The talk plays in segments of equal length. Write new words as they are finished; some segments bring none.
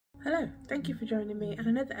Hello, thank you for joining me on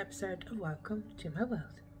another episode of Welcome to My World.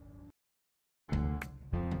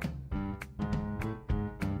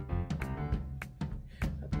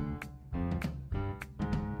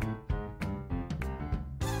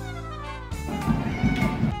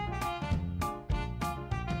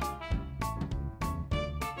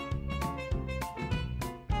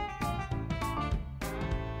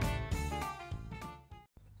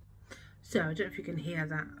 So, I don't know if you can hear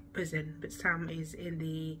that buzzing, but Sam is in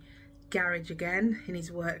the garage again, in his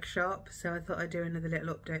workshop. So I thought I'd do another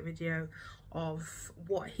little update video of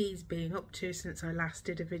what he's been up to since I last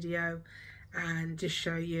did a video, and just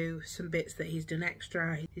show you some bits that he's done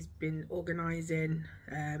extra. He's been organising,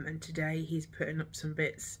 and today he's putting up some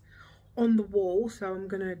bits on the wall. So I'm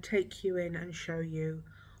going to take you in and show you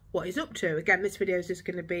what he's up to. Again, this video is just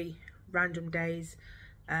going to be random days,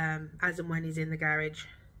 as and when he's in the garage.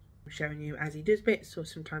 I'm showing you as he does bits, or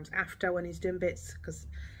sometimes after when he's done bits, because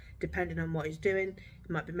depending on what he's doing, it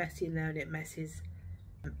might be messy in there and it messes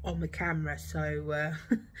on the camera. So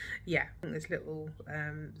yeah, this little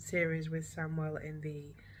series with Samwel in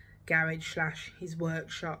the garage / his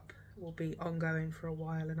workshop will be ongoing for a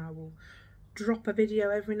while, and I will drop a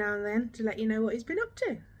video every now and then to let you know what he's been up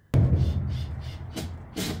to.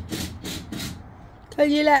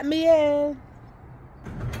 Can you let me in?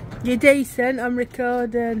 You're decent, I'm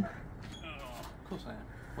recording. Of course I am.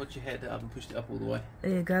 Watch your head, I haven't pushed it up all the way.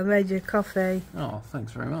 There you go, made you coffee. Oh,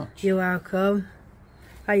 thanks very much. You're welcome.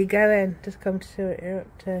 How you going? Just come to see what you're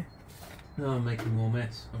up to. No, I'm making more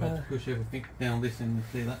mess. I've had to push everything down this end and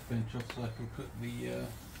clear that bench off so I can put the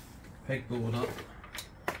pegboard up.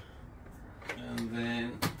 And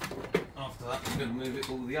then after that I'm going to move it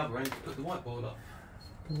all to the other end to put the whiteboard up.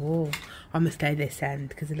 Oh, I must stay this end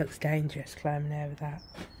because it looks dangerous climbing over that.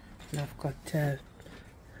 And I've got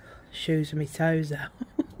shoes on my toes out.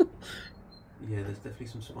 Yeah, there's definitely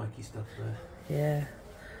some spiky stuff there. Yeah.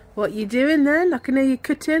 What you doing then? I can hear you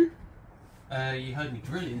cutting. You heard me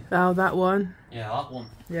drilling. Oh, that one. Yeah, that one.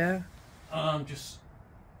 Yeah. I've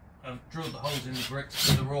drilled the holes in the bricks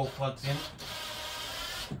with the raw plugs in.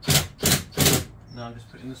 Now I'm just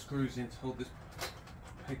putting the screws in to hold this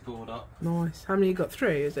pegboard up. Nice. How many you got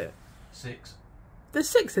through, is it? 6. There's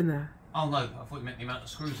 6 in there? Oh no, I thought you meant the amount of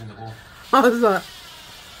screws in the wall. I was like,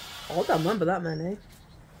 oh, I don't remember that many.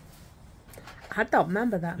 I don't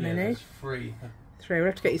remember that many. There's 3. 3. We'll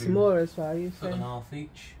have to get you some more as well. You Put an half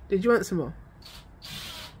each. Did you want some more?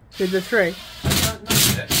 Did the 3? I don't know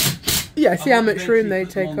yet. Yeah, see how much room they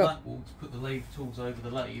take up. That wall to put the lathe tools over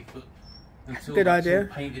the lathe, but until good that's idea. all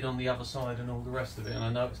painted on the other side and all the rest of it, and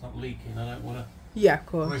I know it's not leaking, I don't want to yeah, of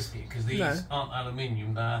course. risk it, because these aren't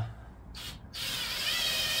aluminium, they're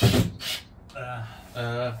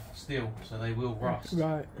steel, so they will rust.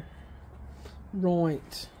 Right.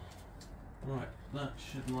 Right. Right, that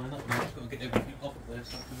should line up. I've just got to get everything off of there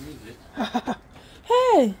so I can move it.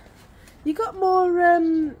 Hey, you got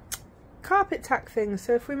more carpet tack things.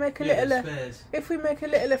 So if we make a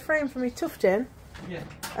little frame for me tufting,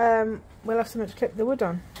 we'll have something to clip the wood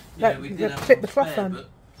on. Yeah, we did have clip the cloth on. But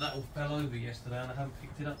that all fell over yesterday and I haven't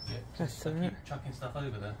picked it up yet. That's I alright. keep chucking stuff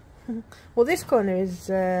over there. Well, this corner is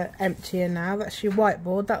emptier now. That's your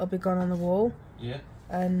whiteboard. That'll be gone on the wall. Yeah.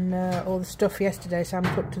 And all the stuff yesterday, Sam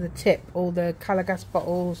put to the tip. All the colour gas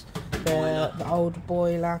bottles, the old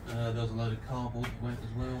boiler. There was a load of cardboard that went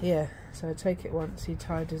as well. Yeah, so take it once he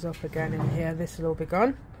tidies up again in here. This will all be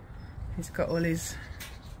gone. He's got all his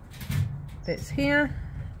bits here.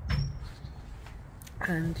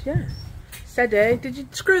 And yeah. Steady. Did you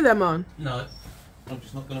screw them on? No, I'm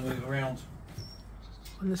just not going to move around.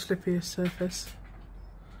 On the slippiest surface.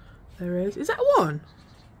 There is. Is that one?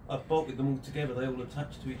 I've bolted them all together, they all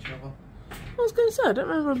attach to each other. I was going to say, I don't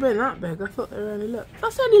remember them being that big. I thought they were only little.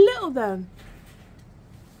 That's only little then.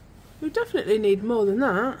 We definitely need more than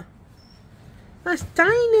that. That's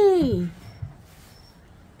tiny.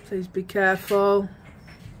 Please be careful.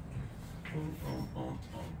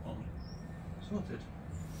 Sorted.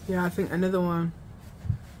 Yeah, I think another one.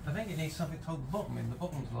 I think it needs something to hold the bottom in. The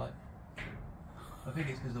bottom's like... I think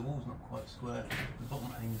it's because the wall's not quite square. The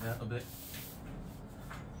bottom hangs out a bit.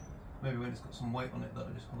 Maybe when it's got some weight on it,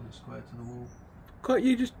 that'll just hold it square to the wall. Can't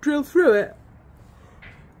you just drill through it?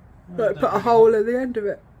 No, like put a hole at the end of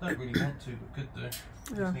it? Don't really want to, but could do. It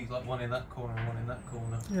just needs like one in that corner and one in that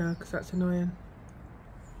corner. Yeah, because that's annoying.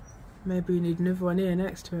 Maybe you need another one here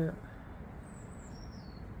next to it.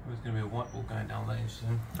 There's going to be a whiteboard going down there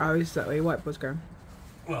soon. Oh, is that where your whiteboard's going?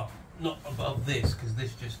 Well, not above this, because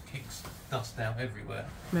this just kicks dust out everywhere.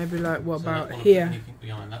 Maybe like, what so about here? Anything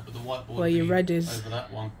behind that, but the whiteboard where your red is over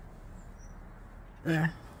that one. Yeah.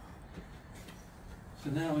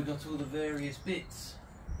 So now we've got all the various bits.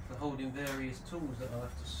 for holding various tools that I'll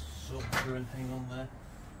have to sort through and hang on there.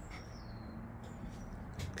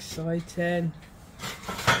 Exciting.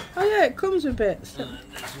 Oh yeah, it comes with bits. And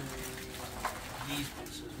there's these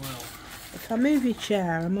bits as well. If I move your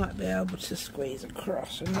chair, I might be able to squeeze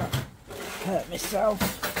across and not hurt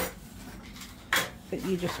myself. But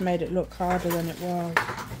you just made it look harder than it was.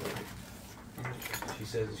 She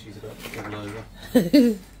says she's about to fall over.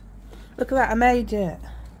 Look at that, I made it.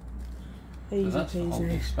 Easy That's for holding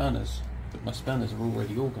peasy. spanners, but my spanners are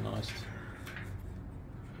already organised.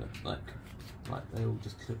 Like they all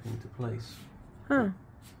just clip into place. Huh.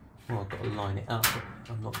 Well, I've got to line it up,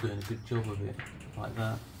 but I'm not doing a good job of it like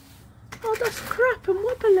that. Oh, that's crap and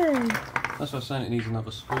wobbly. That's why I was saying it needs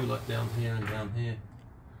another screw like down here and down here.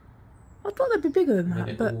 I thought they'd be bigger than And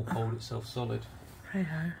that, then it but will hold itself solid. hey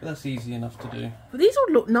ho. But that's easy enough to do. But these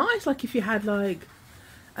all look nice, like if you had like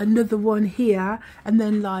another one here and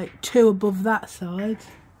then like two above that side.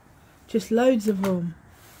 Just loads of them.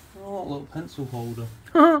 Oh, a little pencil holder.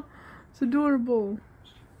 It's adorable.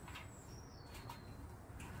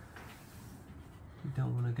 You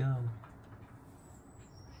don't want to go.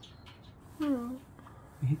 Oh.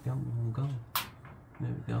 You don't want to go. There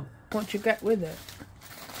we go. What you get with it?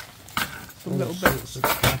 Some All little sorts bits. of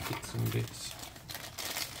packets and bits.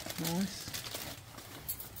 Nice.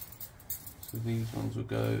 So these ones will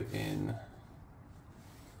go in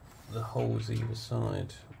the holes either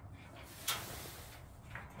side.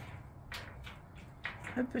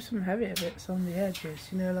 I'd put some heavier bits on the edges,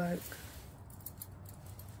 you know, like,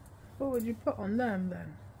 what would you put on them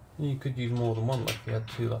then? You could use more than one, like if you had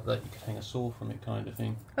two like that, you could hang a saw from it, kind of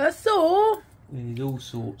thing. A saw? You need all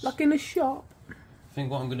sorts. Like in a shop? I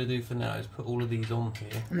think what I'm going to do for now is put all of these on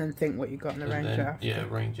here. And then think what you got in the And range then, after. yeah,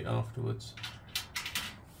 arrange it afterwards.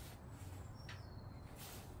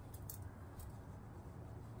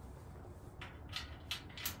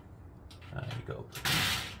 You've got to put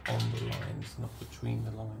them on the lines, not between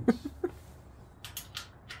the lines.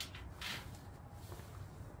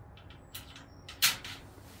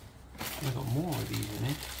 I've got more of these in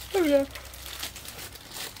here. Oh yeah.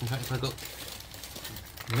 In fact, I've got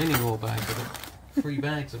many more bags. I've got 3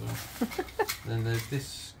 bags of them. Then there's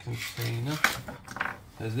this container.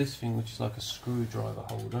 There's this thing which is like a screwdriver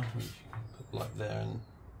holder, which you can put like there and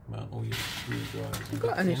mount all your screwdrivers. You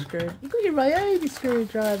got any screw? You got your Ryobi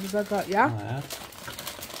screwdrivers, I got ya. I have.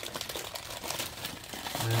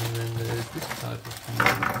 And then there's this type of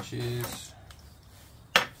thing, which is.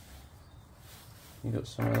 You got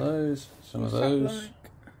some of those, some What's of that those. like?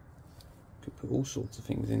 Could put all sorts of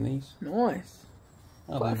things in these. Nice.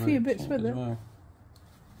 Oh, Quite a they few really bits can with as it. well,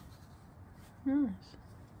 Nice.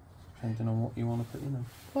 depending on what you want to put in them.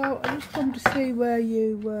 Well, I just come to see where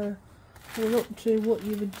you were up to, what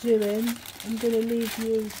you were doing. I'm going to leave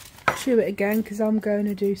you to it again because I'm going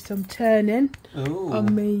to do some turning Oh,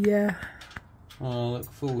 on me. I look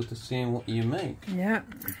forward to seeing what you make. Yeah,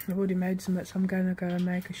 I've already made some, so I'm going to go and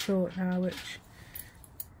make a short now, which,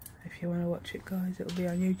 if you want to watch it, guys, it'll be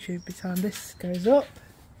on YouTube by the time this goes up.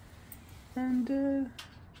 And,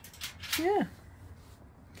 yeah.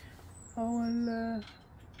 I will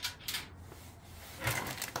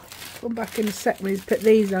come back in a sec when he's put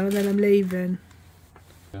these on, and then I'm leaving.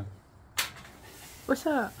 Yeah. What's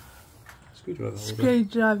that? Screwdriver holder.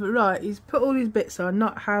 Screwdriver, right, he's put all these bits on,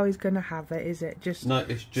 not how he's going to have it, is it? Just No,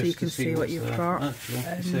 it's just so you can to see what what's you've there. got. Actually, you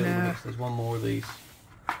And, see all the bits. There's one more of these.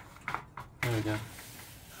 There we go.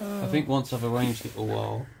 I think once I've arranged it all,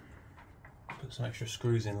 I'll put some extra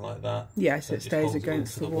screws in like that. yeah, so it just stays holds it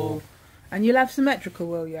against onto the wall. And you'll have symmetrical,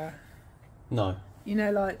 will ya? No. You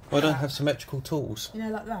know, like Well, I don't that. have symmetrical tools. You know,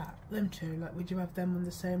 like that. Them two. Like, would you have them on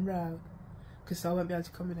the same row? Because I won't be able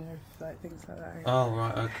to come in here if like things like that. Oh,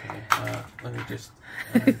 right, okay. Let me just...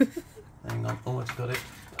 hang on. Almost got it.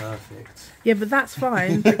 Perfect. Yeah, but that's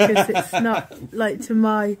fine because it's not like to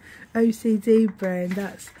my OCD brain.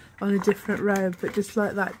 That's on a different row, but just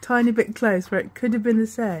like that tiny bit close where it could have been the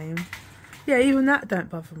same. Yeah, even that don't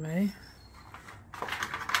bother me.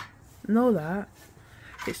 And all that.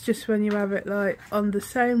 It's just when you have it like on the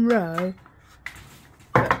same row,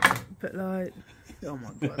 but like, oh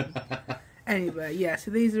my god. Anyway, yeah.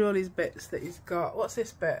 So these are all his bits that he's got. What's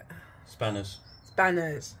this bit? Spanners.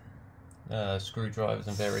 Spanners. Screwdrivers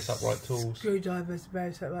and various upright tools. Screwdrivers,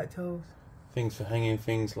 various upright tools. Things for hanging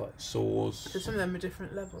things like saws. So some of them are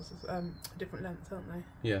different levels, different lengths, aren't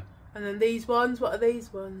they? Yeah. And then these ones, what are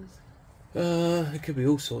these ones? It could be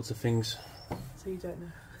all sorts of things. So you don't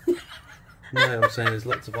know. No, I'm saying there's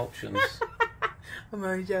lots of options. I'm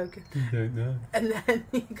only joking. You don't know. And then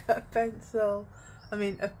you got a pencil,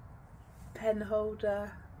 a pen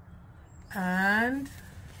holder, and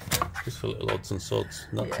Just for little odds and sods,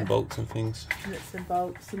 nuts and bolts and things. Nuts and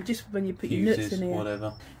bolts, and just when you put Fuses, your nuts in here.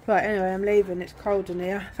 whatever. Right, anyway, I'm leaving. It's cold in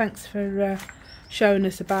here. Thanks for showing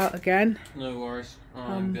us about again. No worries.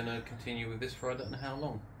 I'm going to continue with this for I don't know how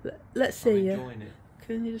long. Let's see you. I'm enjoying it.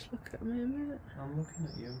 Can you just look at me a minute? I'm looking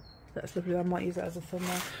at you. That's lovely. I might use that as a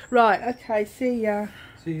thumbnail. Right, okay, see ya.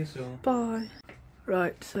 See you soon. Bye.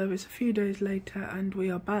 Right, so it's a few days later and we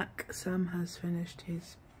are back. Sam has finished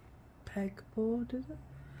his pegboard, is it?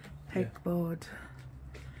 Pegboard.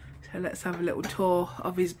 So let's have a little tour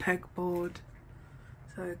of his pegboard.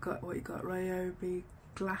 So you've got what you got: Ryobi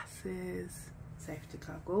glasses, safety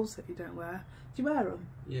goggles that you don't wear. Do you wear them?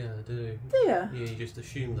 Yeah, I do. Do you? Yeah, you just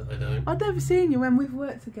assume that I don't. I've never seen you when we've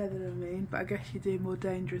worked together, I mean, but I guess you do more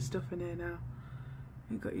dangerous stuff in here now.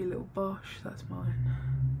 You've got your little Bosch, that's mine.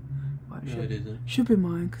 Well, No, it isn't. Should be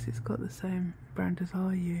mine because it's got the same brand as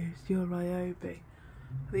I used. Your Ryobi.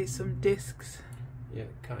 These some discs. Yeah,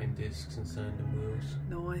 cutting discs and sanding wheels.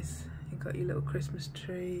 Nice. You've got your little Christmas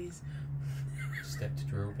trees. Stepped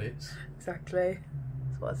drill bits. Exactly.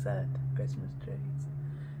 That's what I said. Christmas trees.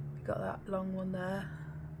 You got that long one there.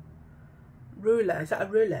 Ruler. Is that a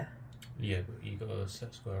ruler? Yeah, but you got a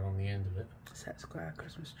set square on the end of it. Set square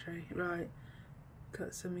Christmas tree. Right.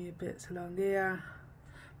 Got some of your bits along here.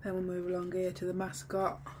 Then we'll move along here to the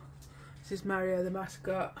mascot. This is Mario the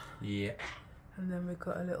mascot. Yeah. And then we've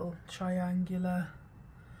got a little triangular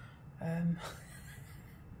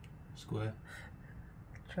Square.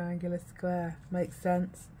 Triangular square. Makes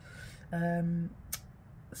sense. Some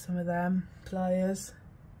of them pliers.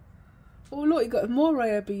 Oh look, you got more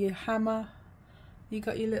Ryobi, your hammer. You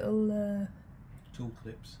got your little Tool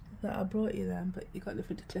clips. that I brought you then, but you got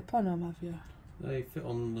nothing to clip on them, have you? They fit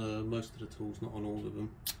on most of the tools, not on all of them.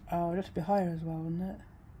 Oh, it'd have to be higher as well, wouldn't it?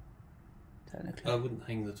 Technically. I wouldn't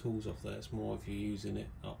hang the tools off there. It's more if you're using it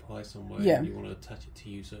up high somewhere Yeah. and you want to attach it to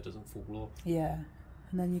you so it doesn't fall off. Yeah.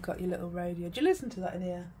 And then you got your little radio. Do you listen to that in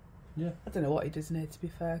here? Yeah. I don't know what he does in here, to be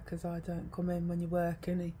fair, because I don't come in when you're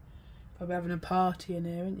working. He probably having a party in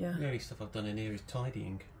here, ain't you? The only stuff I've done in here is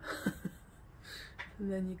tidying.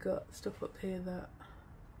 And then you got stuff up here that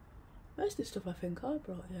most of the stuff I think I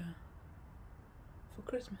brought you for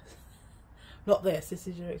Christmas. Not this. This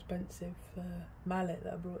is your expensive mallet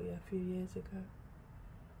that I brought you a few years ago.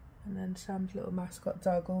 And then Sam's little mascot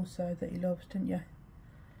dog also that he loves, didn't you?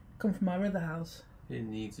 Come from our other house. It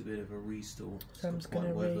needs a bit of a restore. Sam's quite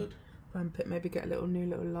gonna weathered. ramp it, maybe get a new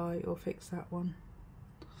little light or fix that one.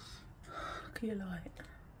 Look at your light.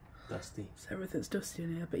 Dusty. So everything's dusty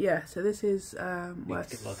in here. But yeah, so this is Need where to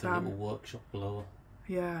get like a Sam, little workshop blower.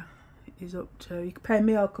 yeah, he's up to. You can pay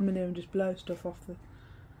me, I'll come in here and just blow stuff off the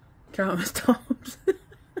countertops.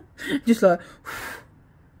 Just like,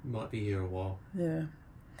 Might be here a while. yeah.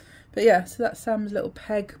 But yeah, so that's Sam's little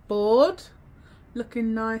peg board.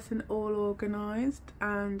 Looking nice and all organised.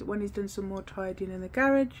 And when he's done some more tidying in the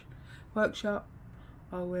garage, workshop,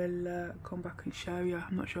 I will come back and show you.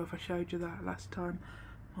 I'm not sure if I showed you that last time.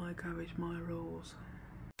 My garage, my rules.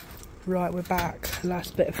 Right, we're back.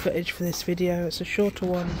 Last bit of footage for this video. It's a shorter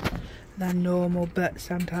one than normal, but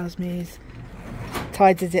Sam tells me he's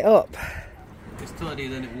tidies it up. It's tidier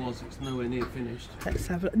than it was. It's nowhere near finished. Let's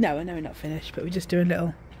have a... No, I know we're not finished, but we're just doing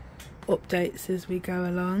little updates as we go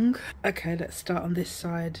along. Okay, let's start on this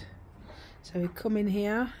side. So we come in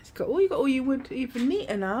here. It's got you got all your wood even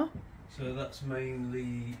neater now. So that's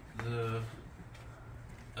mainly the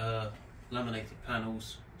laminated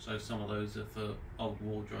panels. So some of those are for old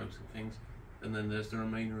wardrobes and things. And then there's the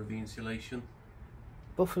remainder of the insulation.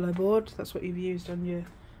 Buffalo board. That's what you've used on your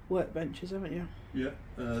workbenches, haven't you? Yeah.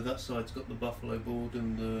 That side's got the buffalo board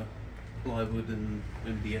and the plywood and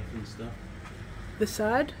MDF and stuff. This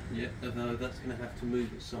side? Yeah, although that's going to have to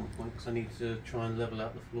move at some point because I need to try and level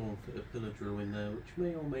out the floor and fit a pillar drill in there, which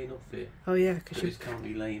may or may not fit. Oh yeah, because it's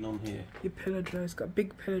currently laying on here. Your pillar drill's got a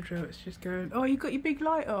big pillar drill. It's just going. Oh, you got your big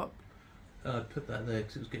light up. I put that there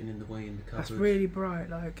because it was getting in the way in the cupboard. That's really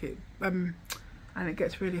bright, like it. And it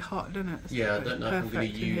gets really hot, doesn't it? Yeah, I don't know if I'm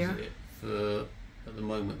going to use here. it for at the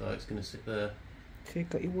moment though. It's going to sit there. So you've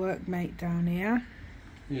got your workmate down here.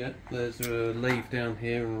 Yeah, there's a lathe down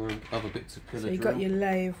here and other bits of pillar So you drill. got your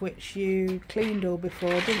lathe, which you cleaned all before,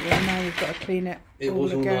 didn't you? And now you've got to clean it. It all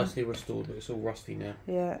was all again. nicely restored, but it's all rusty now.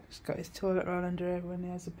 Yeah, it's got his toilet roll under everyone. He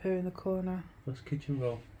has a poo in the corner. That's kitchen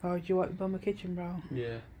roll. Oh, do you want to bum a kitchen roll?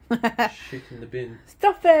 Yeah. Shit in the bin.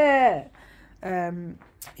 Stop it!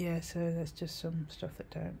 Yeah, so there's just some stuff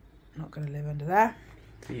that not going to live under there.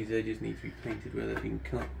 These edges need to be painted where they've been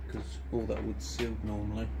cut because all that wood's sealed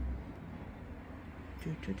normally.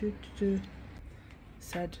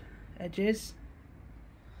 Said edges.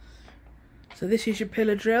 So this is your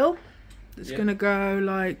pillar drill. It's going to go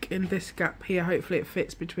like in this gap here. Hopefully it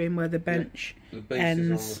fits between where the bench the base ends. is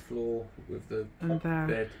on the floor with the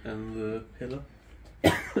bed and the pillar.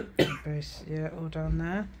 Base, yeah, all down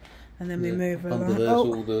there. And then we move along. Under there's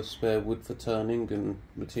all the spare wood for turning and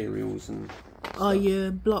materials and stuff. Your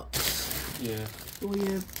blocks? Yeah. Or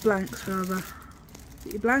your blanks rather. Is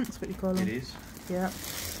it your blanks, what do you call them? It is. Yeah.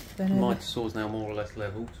 My saw's now more or less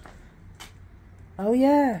levelled. Oh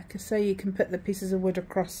yeah, because so you can put the pieces of wood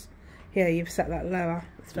across here. You've set that lower.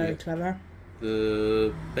 It's very clever.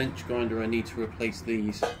 The bench grinder, I need to replace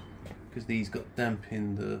these because these got damp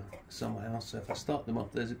in the somehow. So if I start them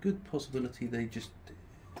up, there's a good possibility they just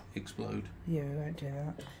explode. Yeah, we won't do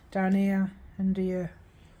that. Down here under your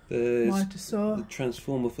miter saw. The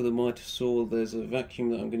transformer for the miter saw. There's a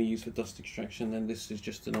vacuum that I'm going to use for dust extraction. Then this is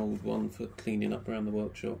just an old one for cleaning up around the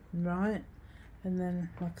workshop. Right. And then,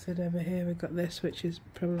 like I said, over here we've got this, which is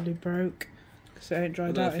probably broke because it ain't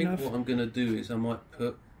dried out enough. I think what I'm going to do is I might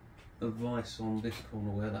put a vise on this corner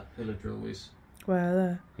where that pillar drill is. Where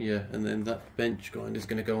there? Yeah, and then that bench grinder is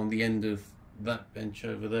going to go on the end of that bench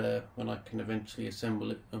over there when I can eventually assemble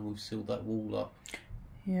it and we've sealed that wall up.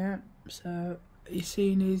 Yeah, so you've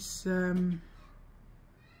seen his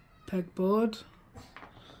pegboard,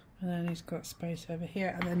 and then he's got space over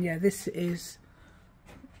here, and then yeah, this is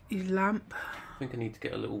his lamp. I think I need to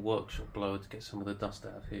get a little workshop blower to get some of the dust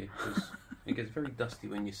out of here because it gets very dusty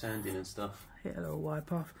when you're sanding and stuff. Hit a little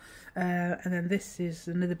wipe off. And then this is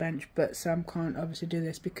another bench, but Sam can't obviously do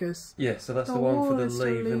this because... Yeah, so that's the one for the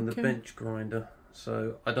lathe and the bench grinder.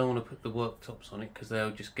 So I don't want to put the worktops on it because they'll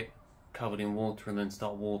just get covered in water and then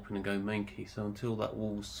start warping and go manky. So until that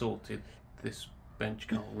wall's sorted, this bench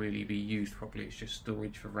can't really be used properly. It's just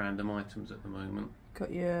storage for random items at the moment.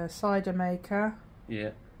 Got your cider maker. Yeah.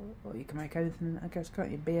 Well, you can make anything, I guess, can't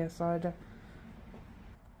you? Beer, cider.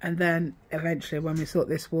 And then eventually when we sort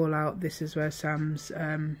this wall out, this is where Sam's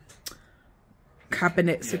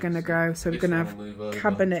cabinets are going to go. So we're going to have a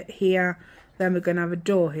cabinet here, then we're going to have a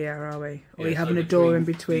door here, are we? Or are you having a door in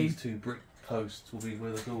between? These two brick posts will be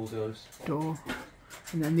where the door goes. Door.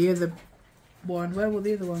 And then the other one, where will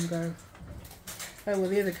the other one go? Where will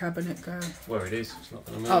the other cabinet go? Where it is, it's not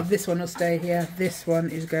going to move. Oh, this one will stay here. This one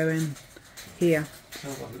is going here.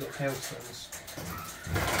 Sounds like we've got hailstones.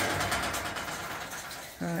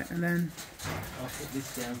 Right, and then I'll put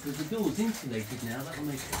this down because the door's insulated now, that'll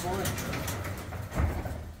make it quieter.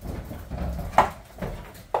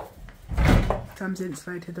 Sam's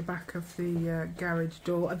insulated the back of the garage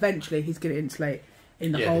door. Eventually he's going to insulate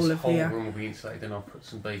in the whole of here. here. The whole room will be insulated and I'll put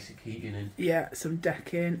some basic heating in. Yeah, some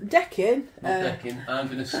decking. Decking? Not decking. I'm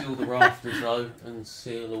going to seal the rafters though and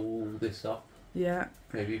seal all this up. Yeah.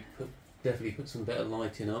 Maybe definitely put some better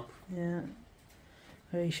lighting up. Yeah.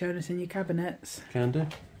 Are you showing us in your cabinets? Can do.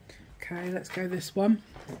 Okay, let's go this one.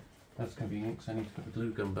 That's going to be because I need to put the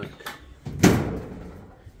glue gun back.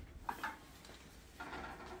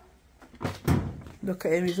 Look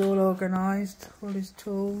at him, he's all organised, all his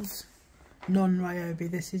tools.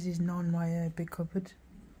 Non-Ryobi, this is his non-Ryobi cupboard.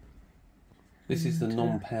 This is the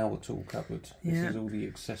non-power tool cupboard. This is all the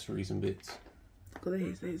accessories and bits. Look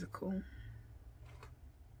at these are cool.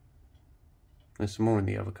 There's some more in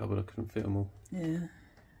the other cupboard, I couldn't fit them all. Yeah.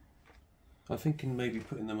 I'm thinking maybe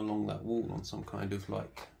putting them along that wall on some kind of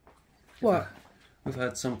like... What? We've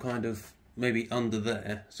had some kind of, maybe under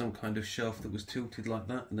there, some kind of shelf that was tilted like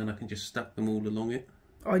that, and then I can just stack them all along it.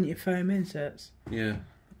 On your foam inserts? Yeah.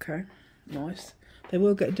 Okay, nice. They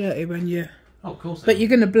will get dirty when you... Oh, of course. But you're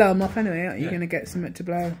going to blow them off anyway, aren't you? You're going to get something to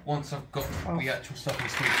blow. Once I've got the actual stuff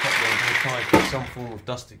installed properly, I'm going to try and get some form of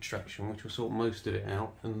dust extraction, which will sort most of it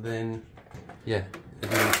out, and then, yeah, I'm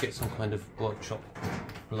going to get some kind of workshop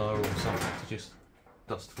blower or something to just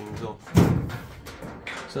dust things off.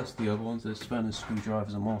 So that's the other ones. There's spanners,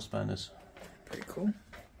 screwdrivers, and more spanners. Pretty cool.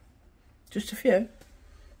 Just a few?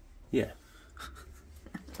 Yeah.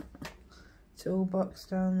 Toolbox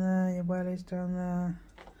down there, your wellies down there.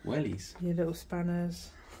 Wellies? Your little spanners.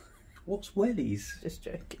 What's wellies? Just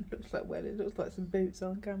joking, looks like wellies, looks like some boots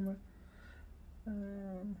on camera.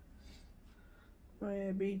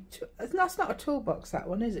 Maybe that's not a toolbox, that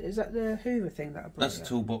one, is it? Is that the Hoover thing that I brought? That's a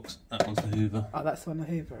toolbox, that one's the Hoover. Oh, that's the one the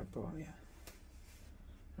Hoover I brought, yeah.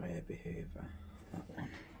 Ryobi Hoover, that one.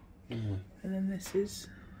 And then this is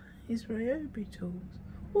his Ryobi tools.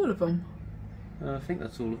 All of them? I think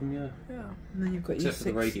that's all of them, yeah. Yeah. And then you've got Except for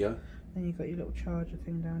the radio. Then you've got your little charger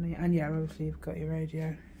thing down here. And yeah, obviously you've got your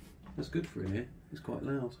radio. That's good for him here. It's quite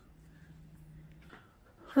loud.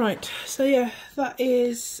 Right, so yeah, that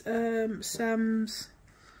is Sam's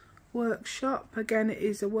workshop. Again, it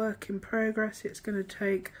is a work in progress. It's going to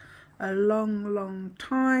take a long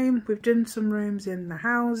time. We've done some rooms in the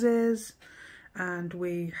houses, and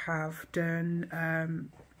we have done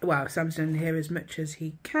well, Sam's done here as much as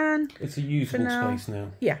he can. It's a usable space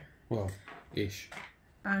now. Yeah. Well, ish.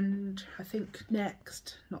 And I think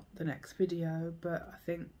next, not the next video, but I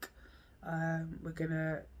think we're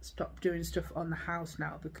gonna stop doing stuff on the house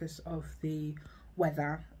now because of the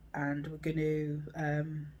weather, and we're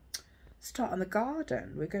gonna start on the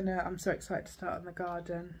garden. I'm so excited to start on the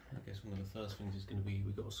garden. I guess one of the first things is going to be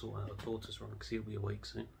we've got to sort out a tortoise run because he'll be awake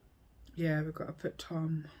soon. Yeah, we've got to put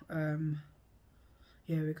Tom.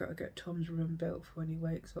 Yeah, we've got to get Tom's room built for when he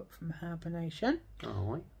wakes up from hibernation.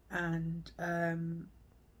 Alright. And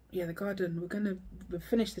yeah, the garden. We've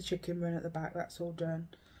finished the chicken run at the back. That's all done.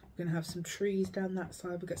 We're gonna have some trees down that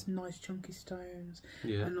side. We've got some nice chunky stones.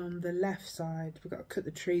 Yeah. And on the left side, we've got to cut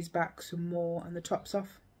the trees back some more and the tops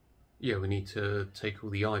off. Yeah, we need to take all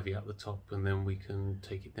the ivy out the top, and then we can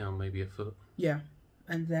take it down maybe a foot. Yeah,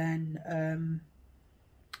 and then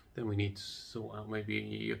we need to sort out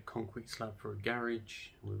maybe a concrete slab for a garage.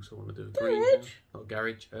 We also want to do a greenhouse. Not a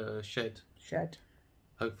garage, shed. Shed.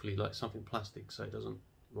 Hopefully, like something plastic so it doesn't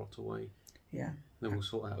rot away. Yeah. Then we'll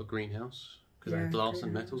sort out a greenhouse because they're glass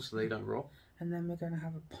and metal, so they don't rot. And then we're going to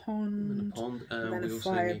have a pond. And a pond, and then we a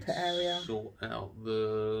also fire need pit area. to sort out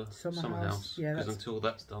the summer house. Yeah, because until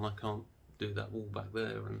that's done, I can't do that wall back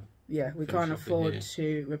there. And yeah, we can't afford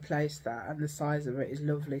to replace that, and the size of it is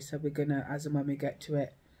lovely. So we're gonna, as and when we get to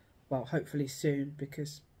it, well, hopefully soon,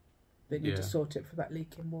 because we need to sort it for that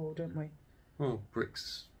leaking wall, don't we? Well,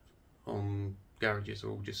 bricks on garages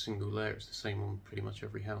are all just single layer. It's the same on pretty much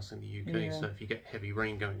every house in the UK. Yeah. So if you get heavy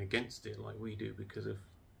rain going against it, like we do, because of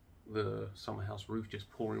the summer house roof just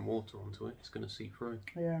pouring water onto it, it's going to seep through.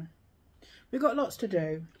 Yeah, we've got lots to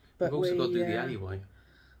do, but we've also got to do the alleyway.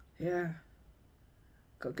 Yeah,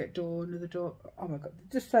 got to get another door. Oh my god,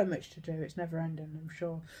 there's just so much to do. It's never ending. I'm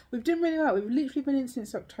sure we've done really well. We've literally been in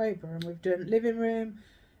since October, and we've done living room,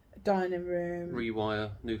 dining room,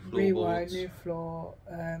 rewire, new floorboards, new floor,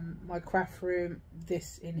 my craft room,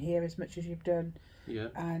 this in here as much as you've done. Yeah.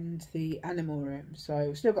 And the animal room. So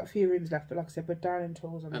we've still got a few rooms left, but like I said, we're down in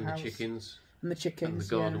tools on the house. And the chickens. And the chickens. And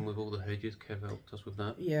the garden with all the hedges. Kev helped us with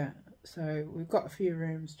that. Yeah. So we've got a few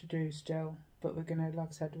rooms to do still, but we're gonna, like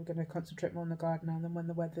I said, we're gonna concentrate more on the garden now, and then when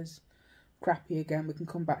the weather's crappy again, we can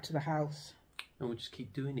come back to the house. And we'll just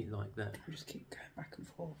keep doing it like that. We'll just keep going back and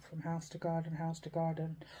forth from house to garden, house to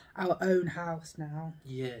garden. Our own house now.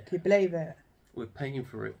 Yeah. Can you believe it? We're paying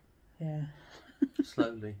for it. Yeah.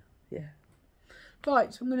 Slowly. Yeah.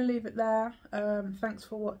 Right, so I'm going to leave it there. Thanks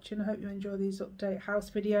for watching. I hope you enjoy these update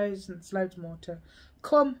house videos, and there's loads more to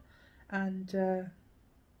come. And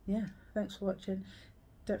yeah, thanks for watching.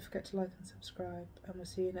 Don't forget to like and subscribe, and we'll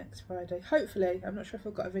see you next Friday. Hopefully, I'm not sure if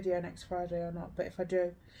I've got a video next Friday or not, but if I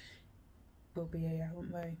do, we'll be here,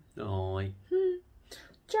 won't we? Aye.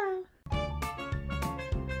 Ciao.